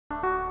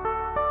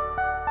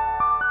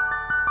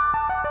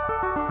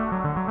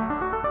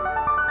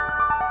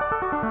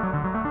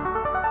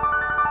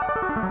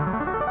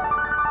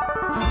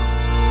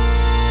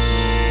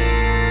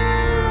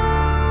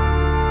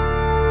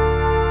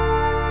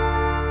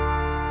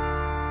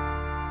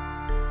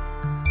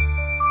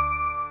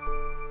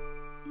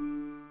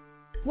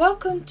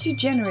Welcome to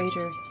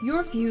Generator,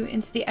 your view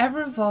into the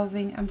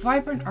ever-evolving and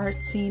vibrant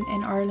art scene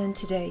in Ireland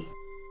today.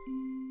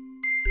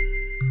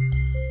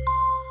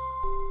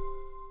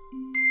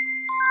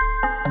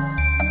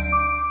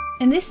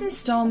 In this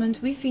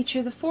instalment, we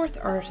feature the fourth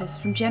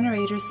artist from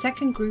Generator's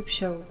second group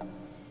show,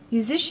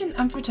 musician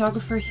and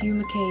photographer Hugh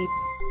McCabe.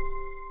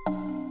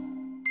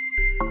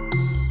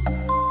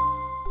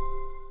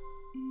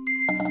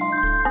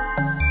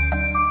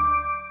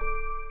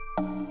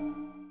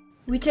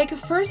 We take a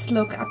first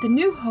look at the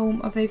new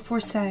home of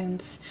A04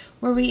 Sounds,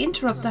 where we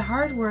interrupt the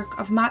hard work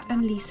of Matt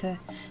and Lisa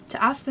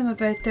to ask them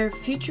about their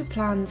future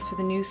plans for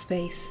the new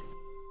space.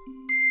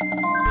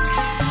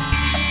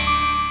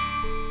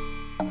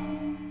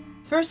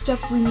 First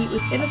up, we meet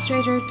with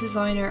illustrator,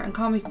 designer and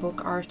comic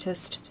book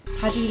artist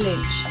Paddy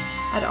Lynch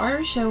at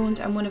Irish-owned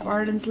and one of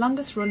Ireland's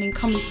longest-running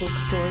comic book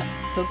stores,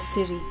 Sub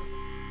City.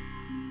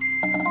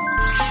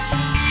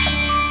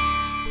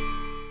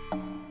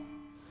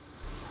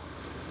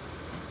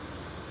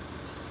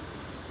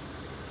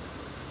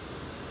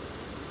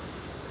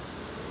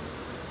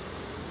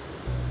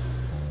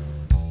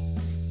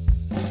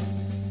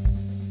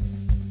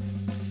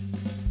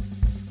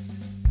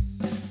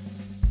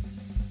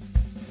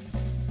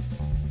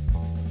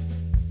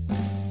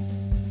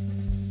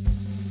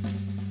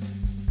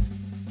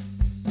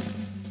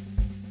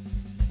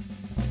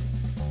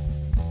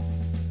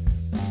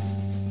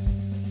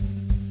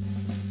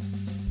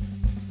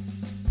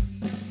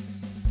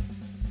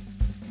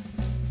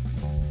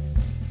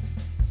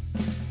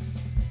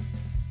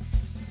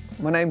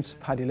 My name's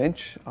Paddy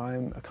Lynch.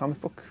 I'm a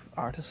comic book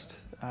artist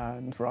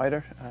and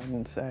writer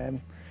and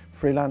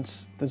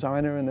freelance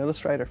designer and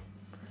illustrator.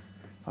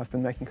 I've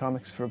been making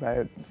comics for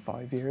about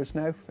 5 years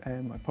now.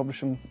 I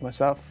publish them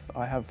myself.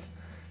 I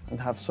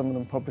have some of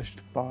them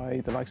published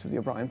by the likes of the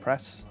O'Brien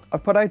Press.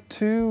 I've put out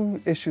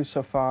 2 issues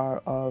so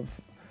far of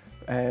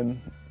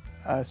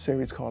a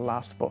series called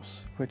Last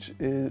Bus, which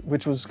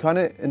was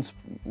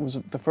was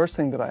the first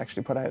thing that I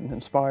actually put out and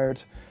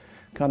inspired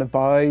kind of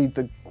by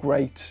the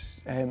great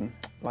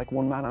like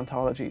one-man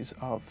anthologies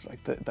of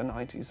like the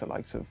 90s, the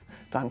likes of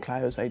Dan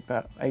Clow's 8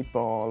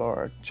 Ball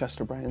or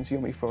Chester Brown's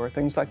Yummy For,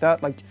 things like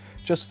that, like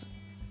just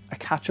a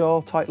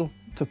catch-all title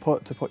to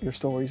put your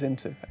stories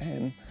into.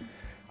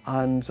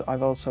 And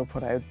I've also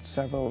put out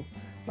several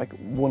like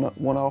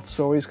one-off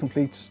stories,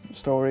 complete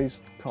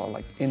stories called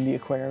like In the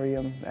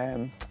Aquarium,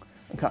 and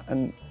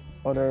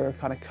other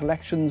kind of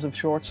collections of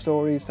short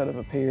stories that have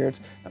appeared,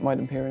 that might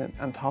appear in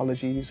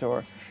anthologies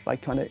or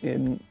like kind of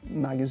in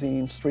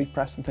magazines, street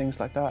press and things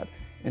like that.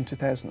 In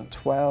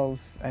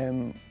 2012,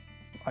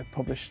 I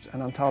published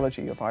an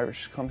anthology of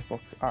Irish comic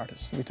book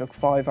artists. We took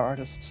 5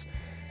 artists.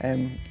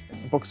 The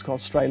book's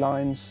called Stray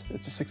Lines.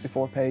 It's a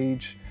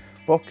 64-page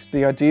book.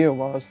 The idea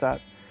was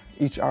that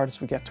each artist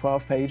would get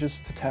 12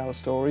 pages to tell a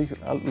story.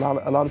 A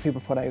lot of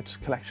people put out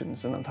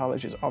collections and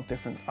anthologies of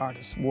different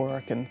artists'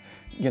 work, and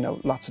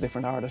lots of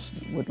different artists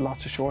with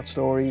lots of short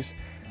stories.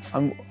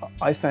 And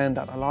I found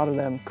that a lot of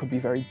them could be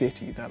very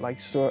bitty, that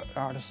like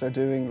artists are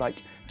doing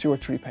like 2 or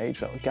 3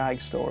 page little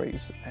gag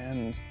stories.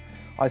 And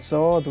I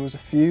saw there was a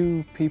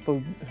few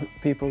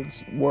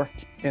people's work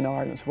in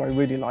Ireland who I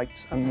really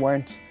liked and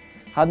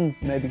hadn't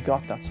maybe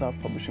got that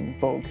self-publishing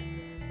bug,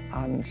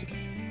 and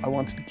I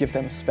wanted to give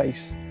them a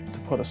space to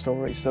put a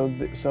story. So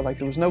like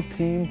there was no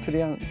theme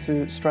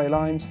to Stray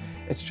Lines,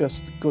 it's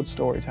just good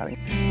storytelling.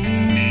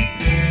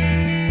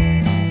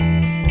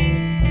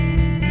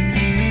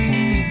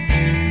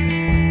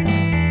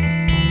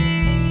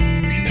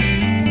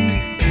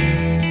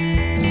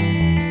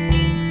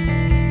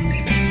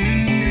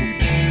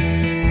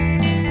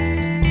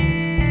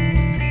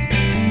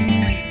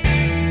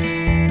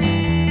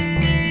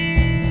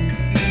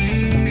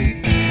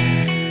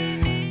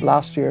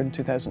 Last year in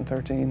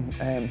 2013,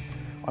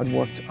 I'd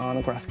worked on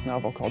a graphic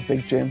novel called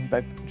Big Jim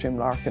about Jim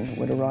Larkin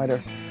with a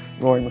writer,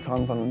 Rory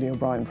McConville, and the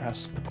O'Brien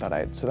Press put that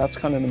out. So that's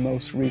kind of the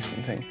most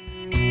recent thing.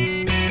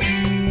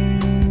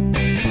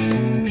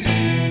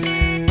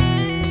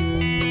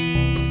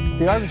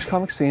 The Irish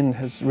comic scene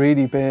has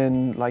really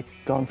been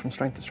gone from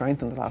strength to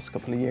strength in the last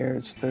couple of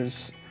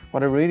years.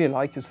 What I really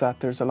like is that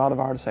there's a lot of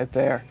artists out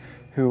there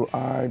who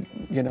are,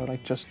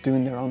 just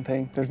doing their own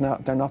thing.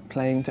 They're not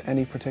playing to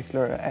any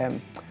particular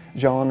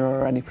genre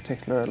or any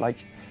particular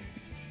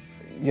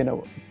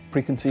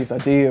preconceived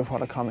idea of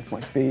what a comic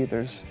might be.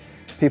 There's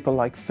people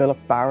like Philip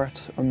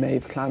Barrett or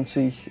Maeve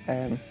Clancy,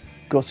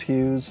 Gus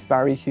Hughes,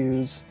 Barry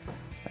Hughes,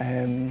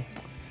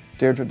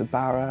 Deirdre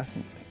DeBarra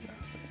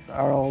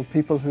are all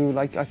people who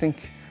I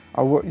think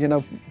are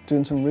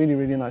doing some really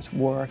nice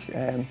work,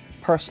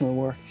 personal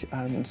work,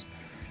 and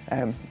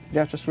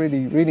yeah, just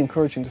really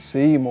encouraging to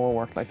see more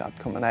work like that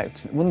coming out.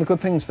 One of the good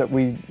things that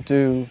we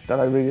do that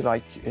I really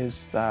like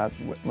is that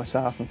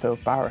myself and Phil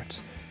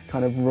Barrett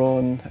kind of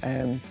run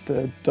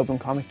the Dublin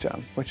Comic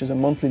Jam, which is a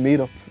monthly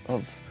meetup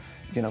of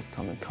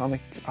kind of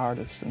comic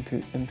artists,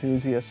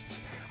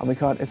 enthusiasts, and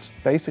it's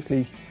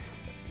basically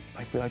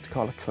we like to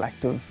call it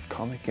collective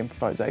comic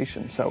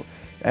improvisation. So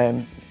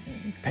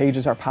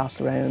pages are passed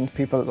around,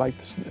 people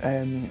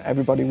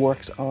everybody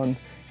works on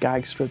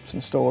gag strips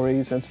and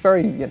stories, and it's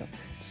very,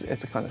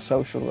 it's a kind of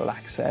social,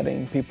 relaxed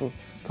setting. People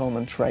come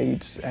and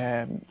trade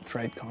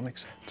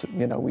comics.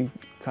 We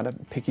kind of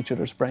pick each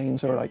other's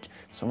brains, or like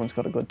someone's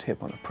got a good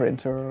tip on a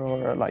printer,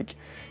 or like,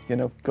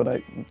 good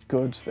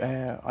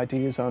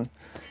ideas on,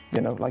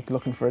 like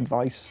looking for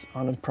advice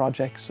on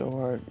projects,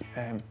 or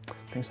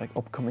things like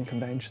upcoming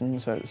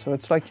conventions. So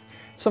it's like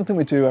something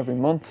we do every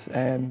month.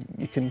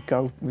 You can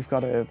go. We've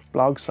got a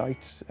blog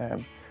site,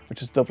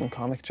 which is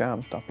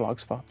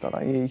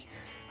dublincomicjam.blogspot.ie,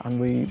 and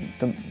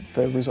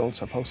the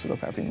results are posted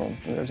up every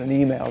month. And there's an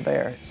email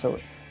there, so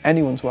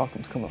anyone's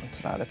welcome to come on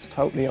to that. It's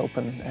totally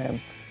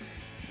open.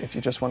 If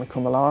you just want to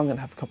come along and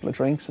have a couple of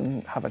drinks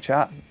and have a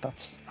chat,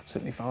 that's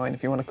absolutely fine.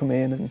 If you want to come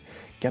in and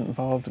get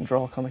involved and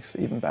draw comics,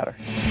 even better.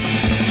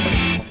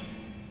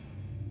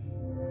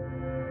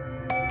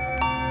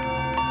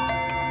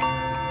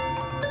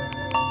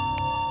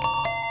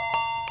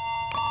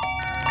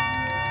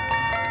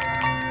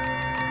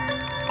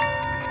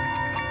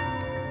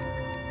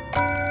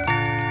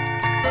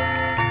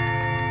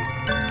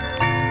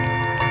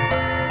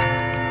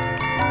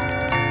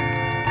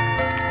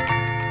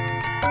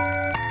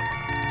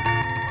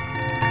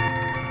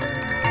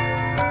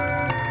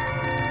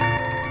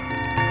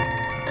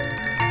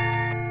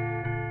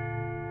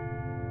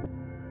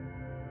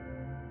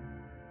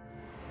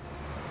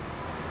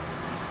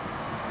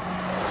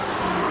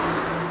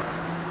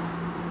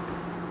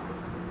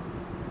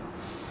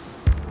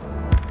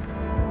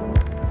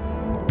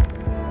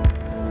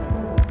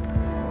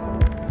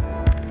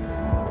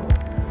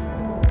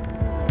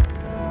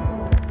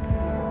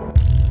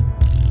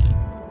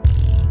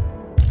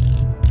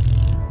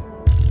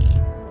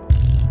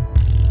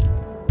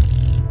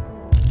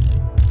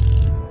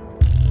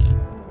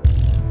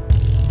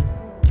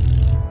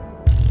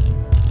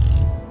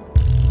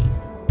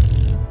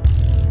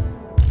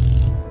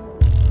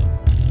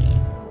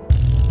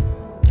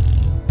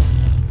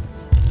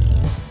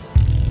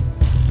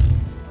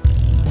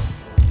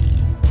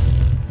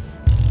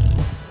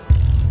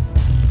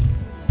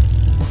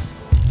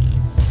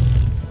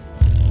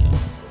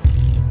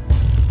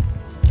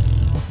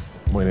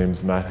 My name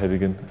is Matt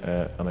Hedigan,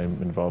 and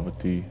I'm involved with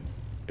the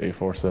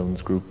A04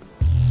 Sounds group.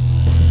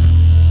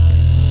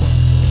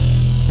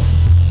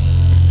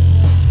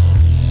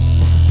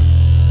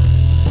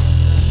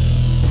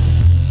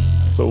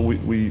 So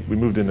we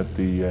moved in at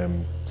the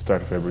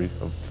start of February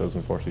of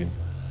 2014,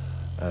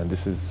 and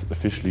this is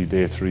officially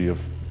day 3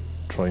 of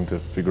trying to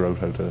figure out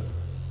how to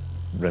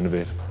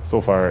renovate.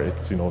 So far,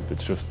 it's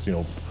just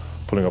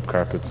pulling up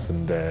carpets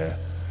and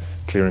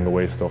clearing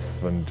away stuff,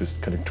 and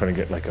just kind of trying to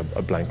get like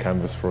a blank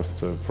canvas for us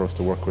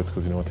to work with,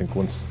 because I think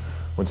once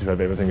you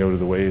have everything out of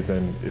the way,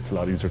 then it's a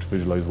lot easier to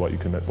visualize what you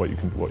can do and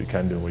what you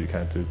can't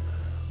do.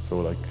 So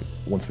like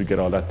once we get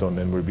all that done,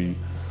 then we'll be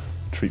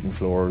treating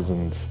floors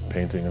and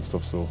painting and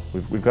stuff. So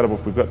we've got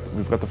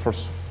the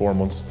first 4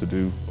 months to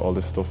do all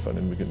this stuff, and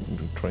then we can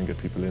try and get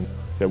people in.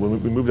 Yeah,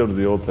 when we moved out of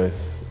the old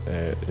place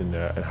in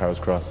Harrows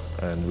Cross,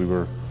 and we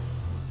were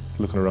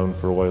looking around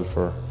for a while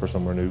for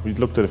somewhere new. We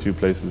looked at a few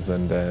places,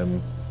 and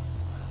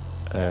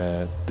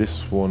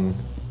this one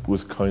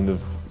was kind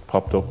of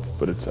popped up,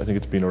 but I think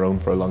it's been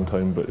around for a long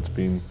time, but it's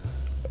been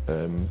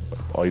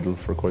idle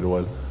for quite a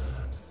while.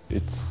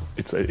 It's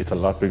a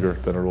lot bigger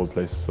than our old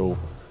place, so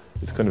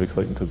it's kind of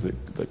exciting because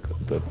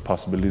the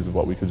possibilities of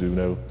what we could do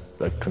now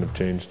kind of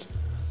changed.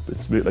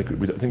 It's a bit like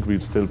I think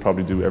we'd still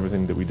probably do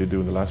everything that we did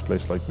do in the last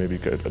place, like maybe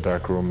get a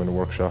dark room and a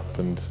workshop,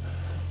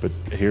 but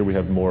here we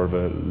have more of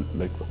a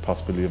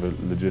possibility of a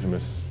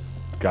legitimate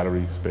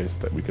gallery space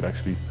that we could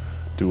actually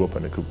do up,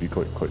 and it could be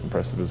quite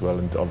impressive as well.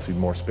 And obviously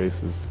more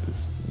space is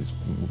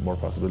more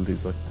possibilities.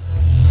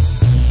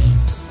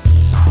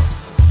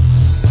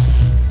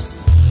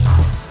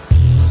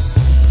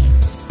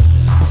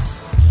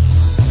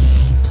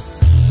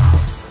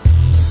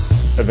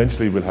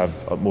 Eventually we'll have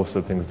most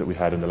of the things that we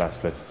had in the last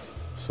place.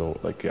 So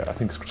yeah, I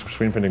think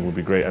screen printing would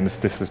be great, and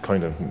this would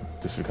kind of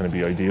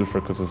be ideal for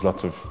it, because there's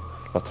lots of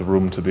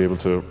room to be able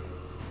to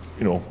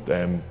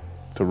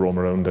to roam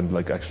around and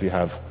actually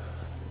have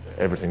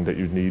everything that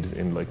you'd need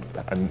in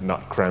and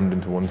not crammed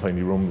into one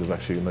tiny room. There's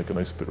actually a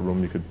nice bit of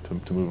room you could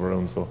to move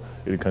around, so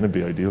it'd kind of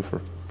be ideal for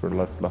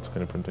lots of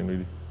kind of printing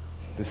really.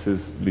 This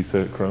is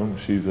Lisa Crown.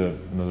 She's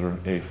another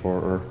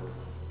A4er,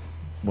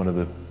 one of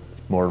the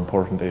more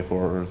important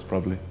A4ers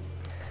probably.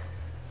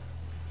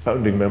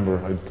 Founding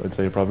member, I'd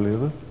say probably,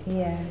 is it?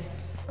 Yeah.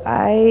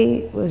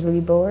 I was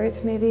really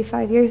bored maybe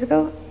 5 years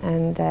ago,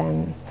 and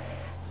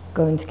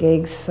going to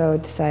gigs, so I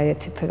decided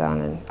to put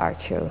on an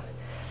art show,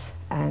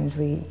 and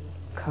we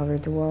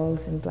covered the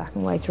walls in black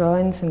and white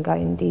drawings and got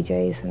in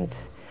DJs, and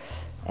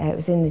it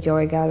was in the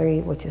Joy Gallery,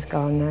 which is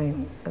gone now,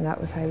 and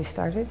that was how we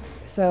started.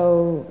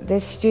 So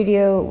this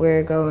studio,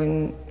 we're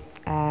going,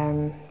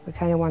 we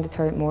kind of want to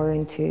turn it more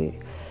into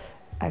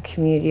a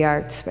community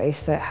art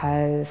space that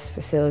has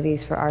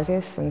facilities for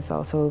artists, and it's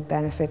also a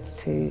benefit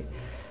to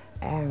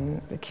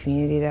the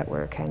community that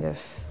we're kind of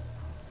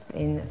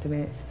in at the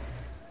minute.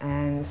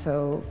 And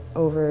so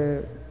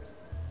over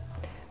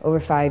over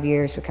 5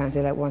 years we kind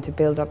of want to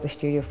build up the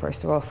studio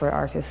first of all for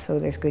artists, so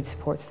there's good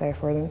supports there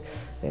for them.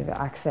 They have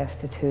access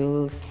to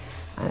tools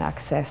and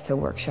access to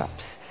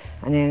workshops.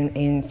 And then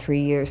in 3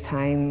 years'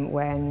 time,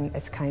 when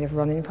it's kind of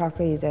running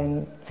properly,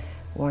 then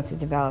we want to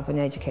develop an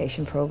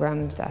education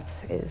program that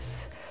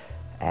is,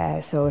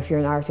 so if you're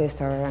an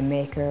artist or a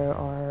maker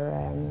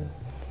or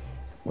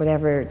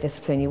whatever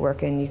discipline you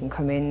work in, you can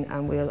come in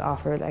and we'll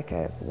offer like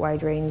a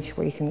wide range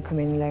where you can come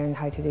in and learn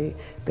how to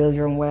build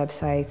your own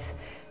website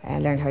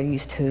and learn how to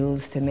use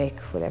tools to make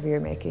whatever you're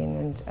making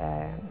and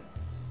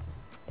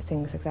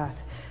things like that.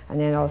 And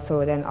then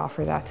also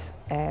offer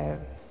that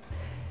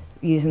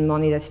using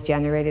money that's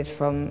generated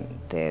from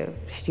the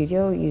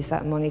studio, use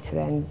that money to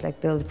then like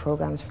build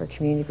programs for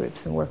community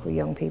groups and work with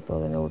young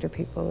people and older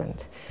people,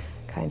 and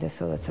kind of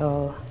so it's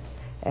all,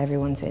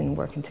 everyone's in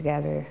working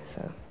together.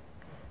 So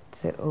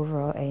it's the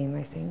overall aim,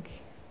 I think.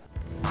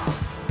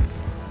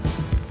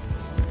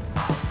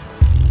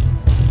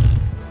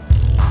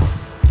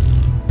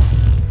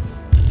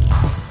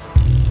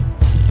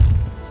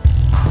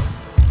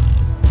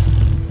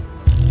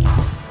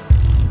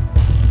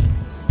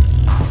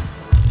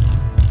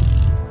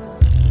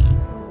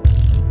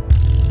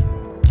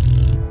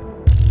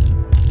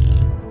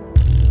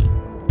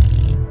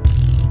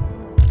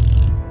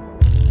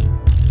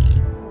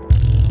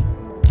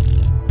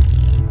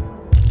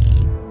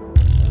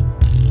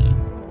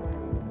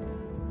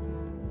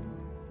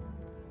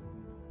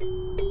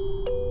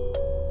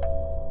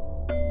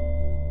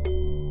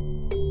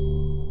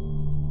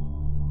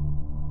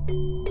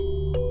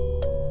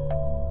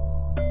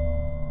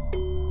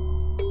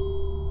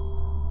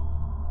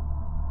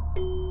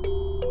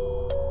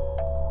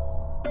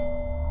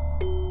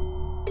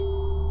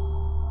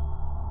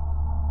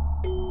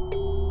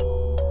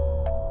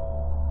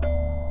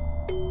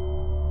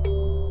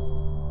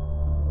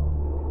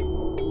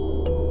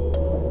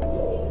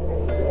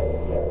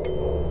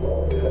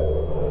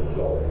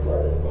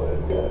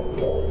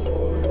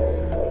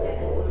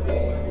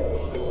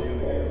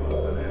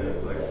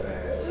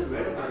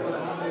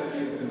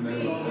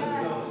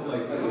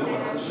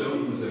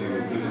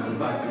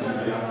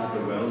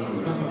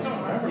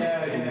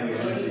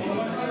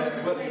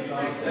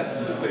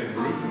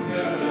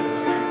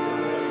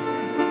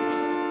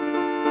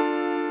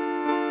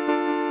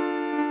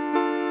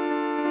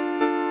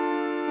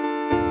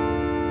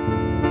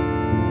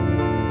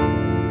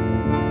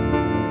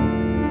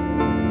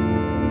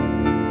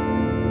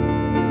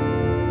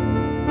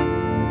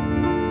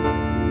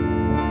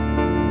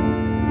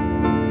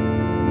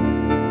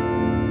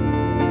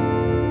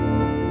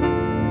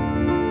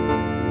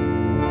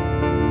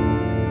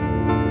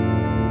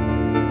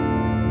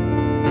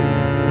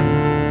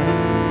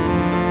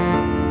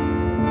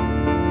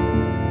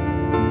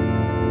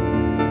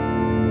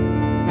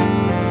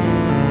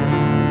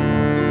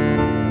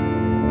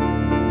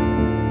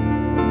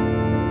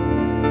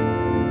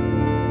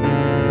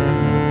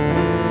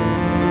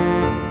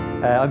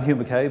 I'm Hugh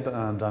McCabe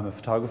and I'm a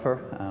photographer,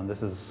 and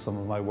this is some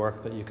of my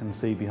work that you can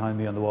see behind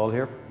me on the wall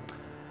here.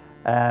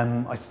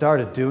 I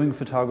started doing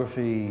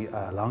photography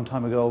a long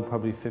time ago,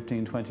 probably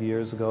 15-20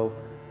 years ago,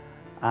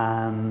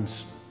 and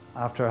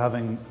after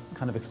having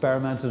kind of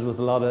experimented with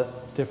a lot of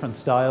different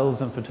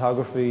styles in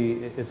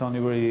photography, it's only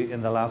really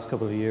in the last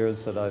couple of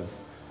years that I've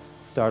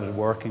started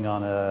working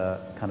on a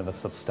kind of a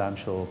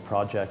substantial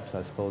project,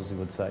 I suppose you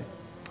would say.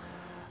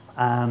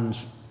 And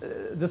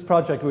this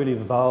project really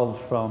evolved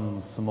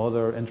from some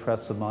other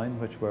interests of mine,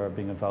 which were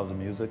being involved in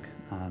music,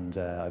 and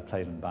I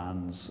played in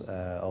bands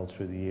all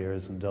through the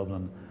years in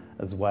Dublin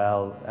as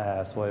well,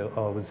 so I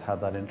always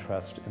had that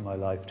interest in my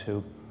life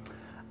too.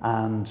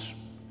 And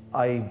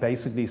I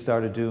basically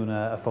started doing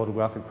a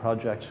photographic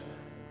project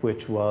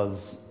which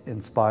was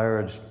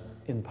inspired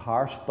in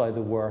part by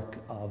the work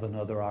of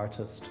another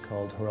artist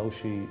called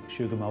Hiroshi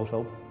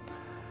Sugimoto.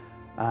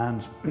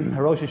 And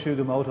Hiroshi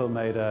Sugimoto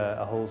made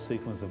a whole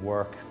sequence of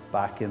work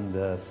back in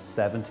the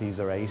 70s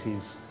or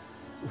 80s,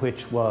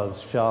 which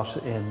was shot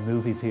in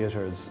movie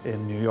theaters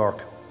in New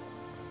York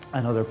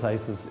and other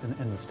places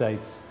in the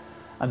States.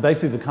 And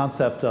basically the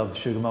concept of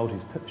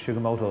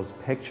Sugimoto's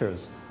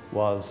pictures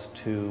was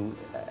to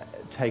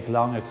take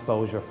long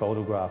exposure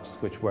photographs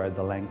which were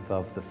the length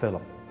of the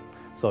film.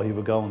 So he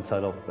would go and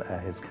set up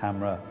his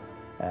camera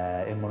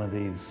in one of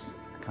these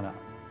kind of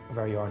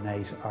very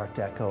ornate Art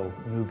Deco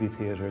movie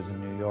theaters in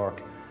New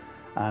York,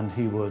 and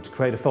he would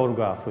create a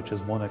photograph which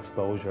is one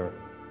exposure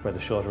where the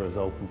shutter is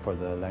open for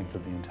the length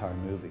of the entire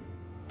movie.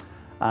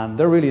 And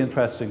they're a really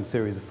interesting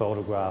series of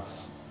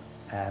photographs.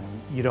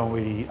 You don't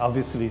really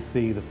obviously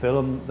see the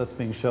film that's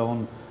being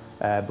shown,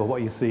 but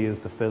what you see is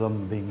the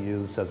film being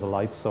used as a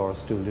light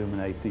source to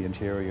illuminate the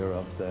interior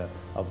of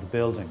the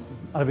building.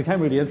 And I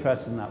became really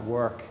interested in that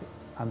work,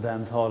 and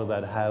then thought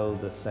about how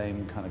the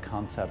same kind of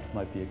concept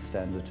might be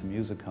extended to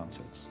music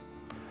concerts.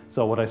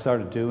 So what I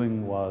started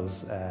doing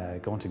was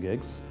going to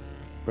gigs,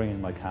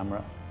 bringing my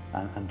camera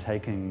and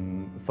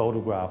taking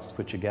photographs,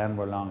 which again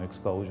were long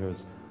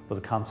exposures, but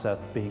the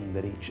concept being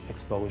that each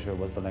exposure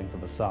was the length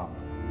of a song.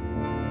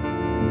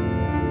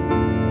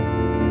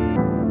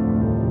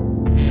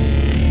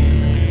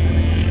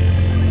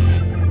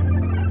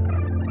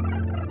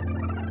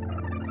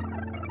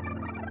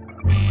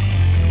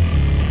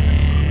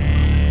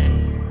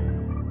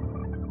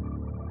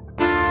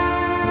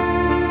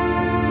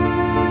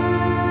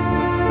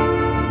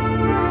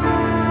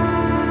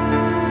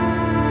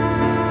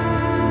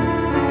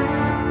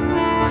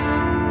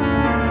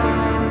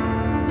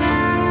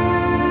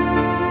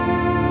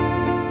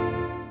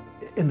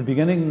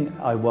 beginning,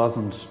 I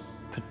wasn't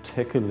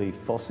particularly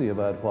fussy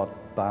about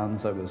what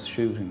bands I was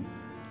shooting.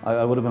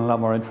 I would have been a lot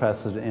more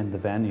interested in the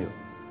venue.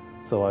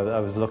 So I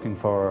was looking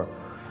for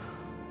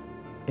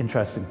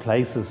interesting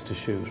places to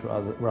shoot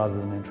rather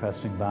than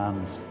interesting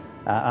bands.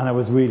 And I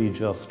was really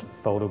just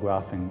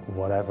photographing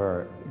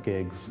whatever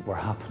gigs were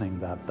happening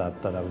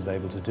that I was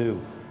able to do.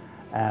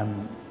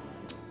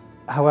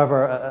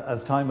 However,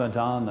 as time went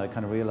on, I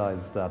kind of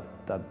realized that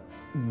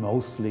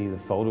mostly the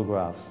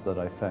photographs that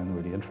I found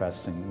really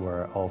interesting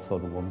were also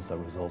the ones that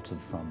resulted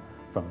from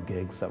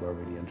gigs that were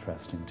really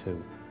interesting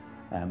too.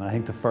 And I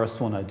think the first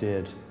one I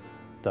did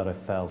that I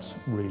felt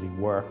really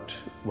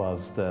worked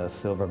was the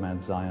Silver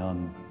Mount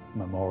Zion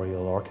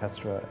Memorial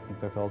Orchestra, I think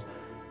they're called.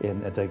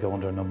 They go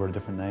under a number of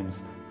different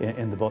names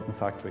in the Button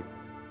Factory.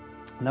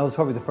 And that was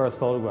probably the first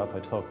photograph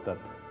I took that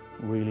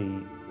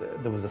really,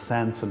 there was a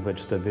sense in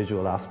which the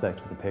visual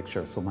aspect of the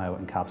picture somehow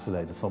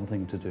encapsulated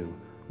something to do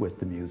with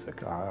the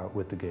music or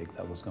with the gig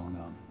that was going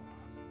on.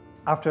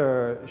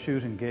 After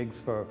shooting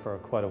gigs for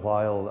quite a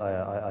while,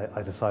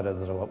 I decided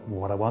that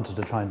what I wanted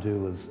to try and do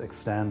was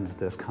extend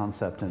this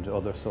concept into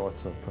other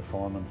sorts of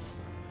performance.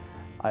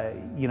 I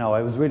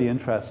was really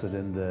interested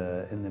in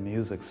the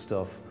music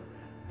stuff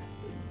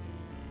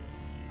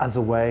as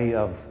a way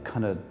of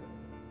kind of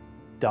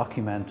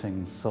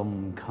documenting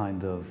some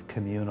kind of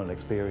communal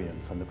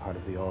experience on the part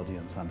of the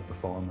audience and the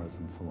performers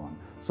and so on.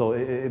 So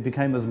it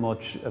became as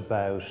much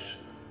about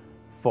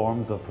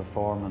forms of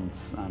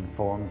performance and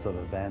forms of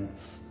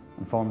events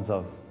and forms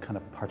of kind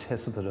of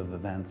participative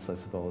events, I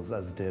suppose,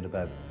 as it did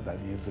about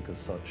music as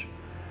such.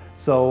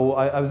 So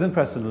I was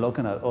interested in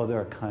looking at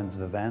other kinds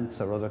of events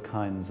or other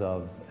kinds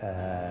of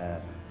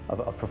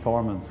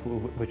performance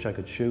which I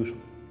could shoot,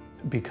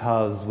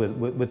 because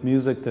with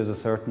music there's a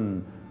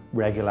certain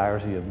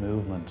regularity of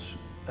movement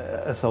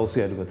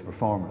associated with the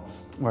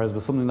performers. Whereas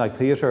with something like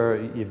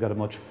theatre, you've got a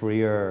much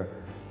freer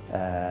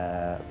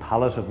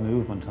palette of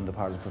movement on the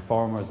part of the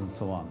performers and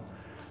so on.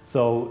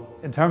 So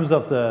in terms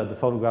of the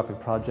photographic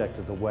project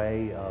as a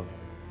way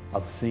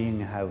of seeing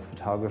how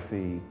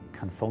photography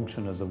can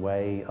function as a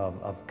way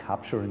of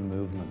capturing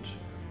movement,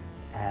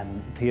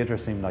 theatre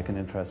seemed like an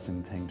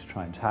interesting thing to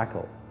try and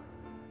tackle.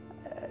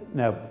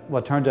 Now,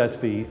 what turned out to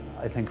be,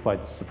 I think,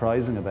 quite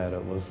surprising about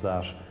it was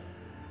that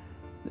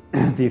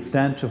the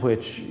extent to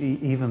which,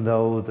 even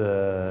though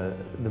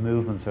the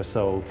movements are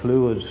so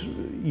fluid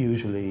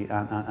usually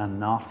and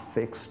not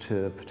fixed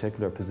to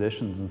particular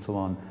positions and so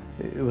on,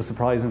 it was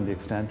surprising the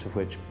extent to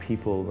which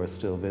people were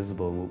still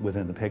visible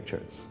within the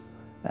pictures.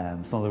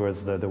 So in other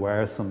words, there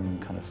were some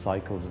kind of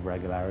cycles of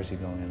regularity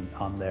going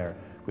on there,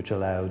 which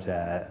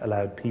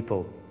allowed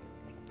people,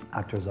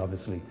 actors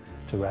obviously,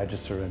 to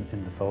register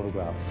in the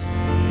photographs.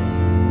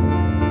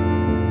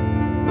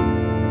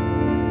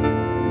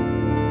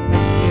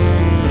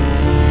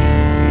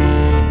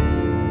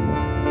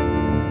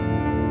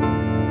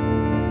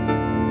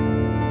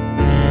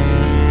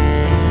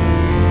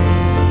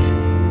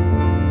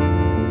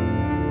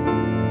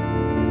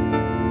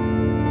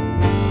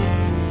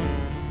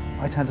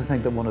 I tend to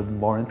think that one of the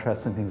more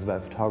interesting things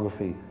about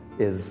photography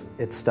is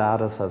its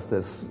status as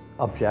this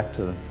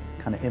objective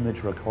kind of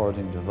image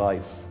recording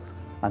device,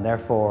 and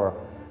therefore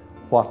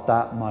what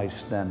that might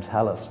then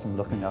tell us from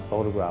looking at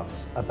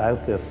photographs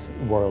about this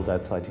world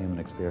outside human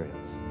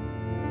experience.